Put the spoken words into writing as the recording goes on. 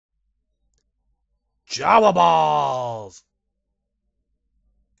Jawaballs!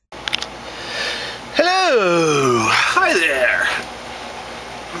 Hello! Hi there!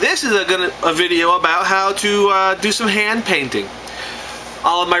 This is a video about how to do some hand painting.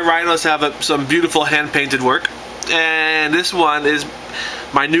 All of my rhinos have some beautiful hand painted work, and this one is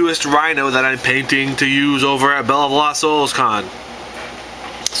my newest rhino that I'm painting to use over at Bell of Lost Souls Con.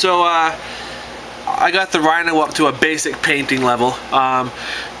 So I got the rhino up to a basic painting level, a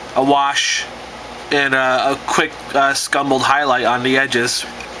wash and a quick scumbled highlight on the edges.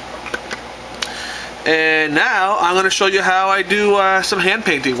 And now I'm going to show you how I do some hand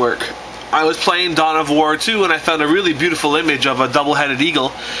painting work. I was playing Dawn of War 2 and I found a really beautiful image of a double-headed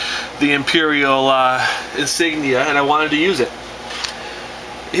eagle, the Imperial insignia, and I wanted to use it.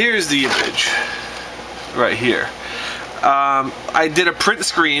 Here's the image, right here. I did a print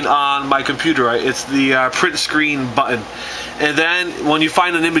screen on my computer. It's the print screen button. And then when you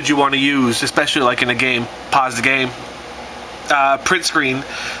find an image you want to use, especially like in a game, pause the game, print screen,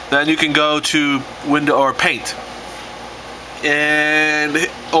 then you can go to window or paint and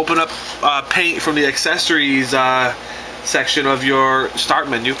open up paint from the accessories section of your start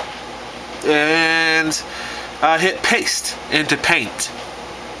menu and hit paste into paint,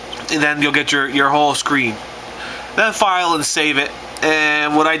 and then you'll get your whole screen. Then file and save it.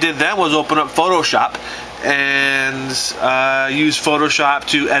 And what I did then was open up Photoshop and use Photoshop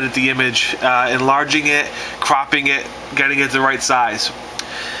to edit the image, enlarging it, cropping it, getting it the right size.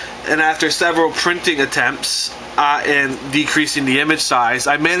 And after several printing attempts and decreasing the image size,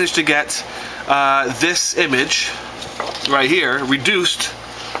 I managed to get this image right here reduced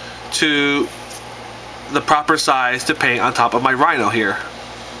to the proper size to paint on top of my rhino here.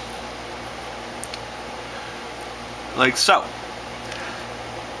 Like so.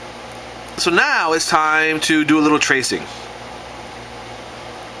 So now it's time to do a little tracing.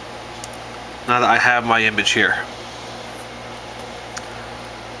 Now that I have my image here.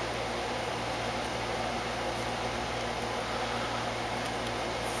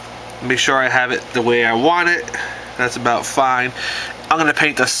 Make sure I have it the way I want it. That's about fine. I'm going to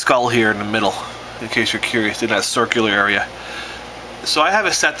paint the skull here in the middle, in case you're curious, in that circular area. So I have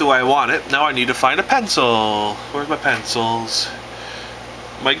it set the way I want it. Now I need to find a pencil. Where's my pencils?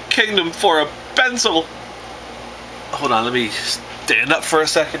 My kingdom for a pencil. Hold on, let me stand up for a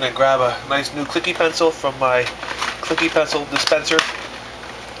second and grab a nice new clicky pencil from my clicky pencil dispenser.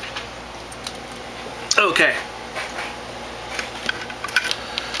 Okay.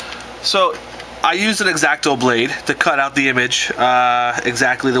 So I used an X-Acto blade to cut out the image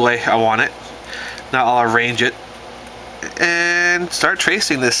exactly the way I want it. Now I'll arrange it and start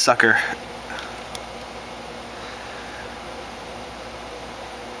tracing this sucker.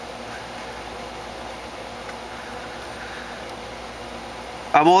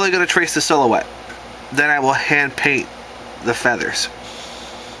 I'm only going to trace the silhouette. Then I will hand paint the feathers.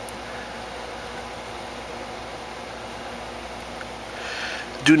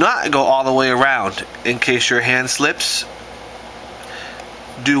 Do not go all the way around in case your hand slips.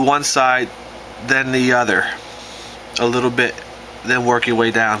 Do one side, then the other. A little bit, then work your way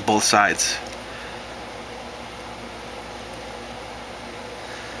down both sides.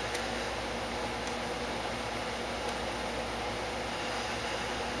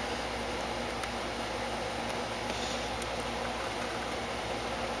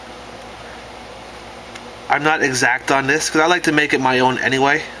 I'm not exact on this because I like to make it my own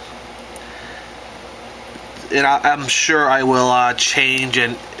anyway, and I'm sure I will change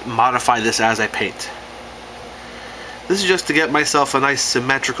and modify this as I paint. This is just to get myself a nice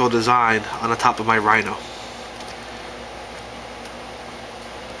symmetrical design on the top of my rhino.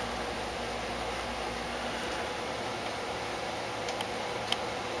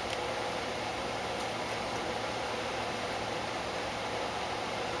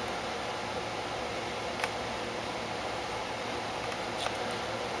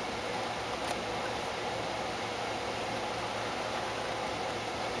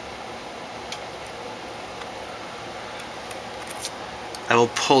 I will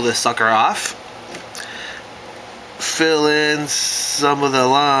pull this sucker off, fill in some of the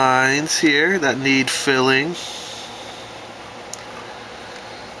lines here that need filling.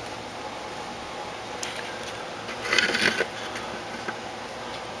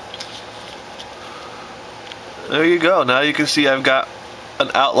 There you go. Now you can see I've got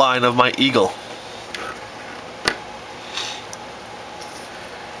an outline of my eagle.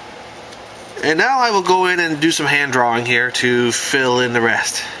 And now I will go in and do some hand drawing here to fill in the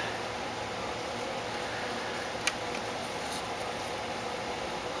rest.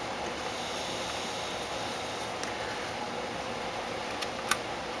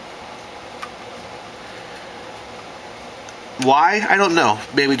 Why? I don't know.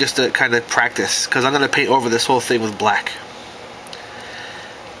 Maybe just to kind of practice, because I'm going to paint over this whole thing with black.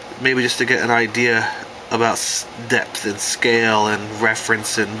 Maybe just to get an idea about depth and scale and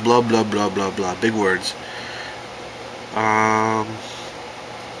reference and blah blah blah blah blah. Big words.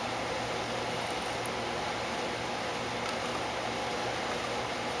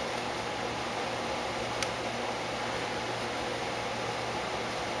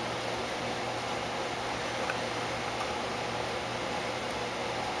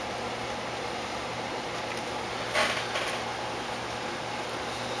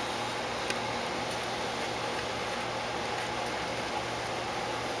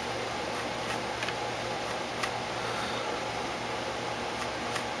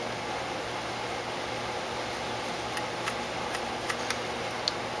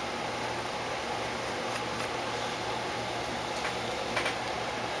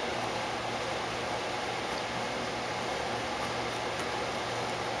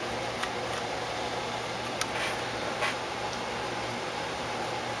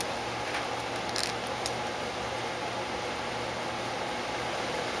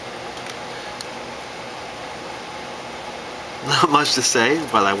 Not much to say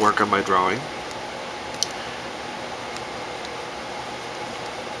while I work on my drawing.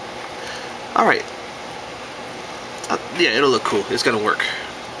 Alright. Yeah, it'll look cool. It's gonna work.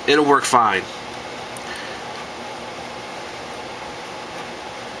 It'll work fine.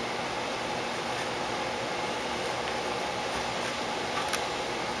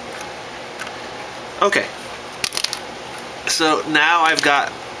 Okay. So now I've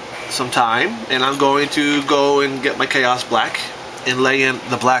got some time, and I'm going to go and get my Chaos Black and lay in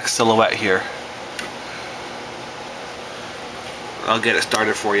the black silhouette here. I'll get it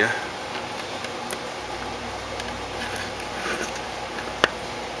started for you.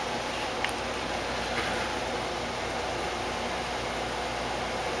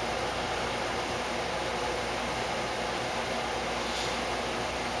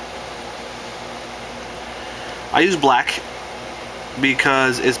 I use black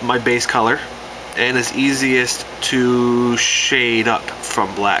because it's my base color and it's easiest to shade up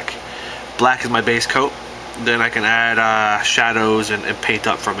from black. Black is my base coat, then I can add shadows and paint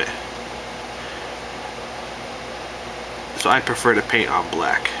up from it. So I prefer to paint on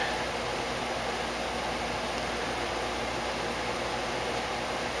black.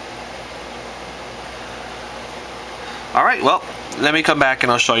 Alright, well, let me come back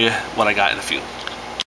and I'll show you what I got in a few.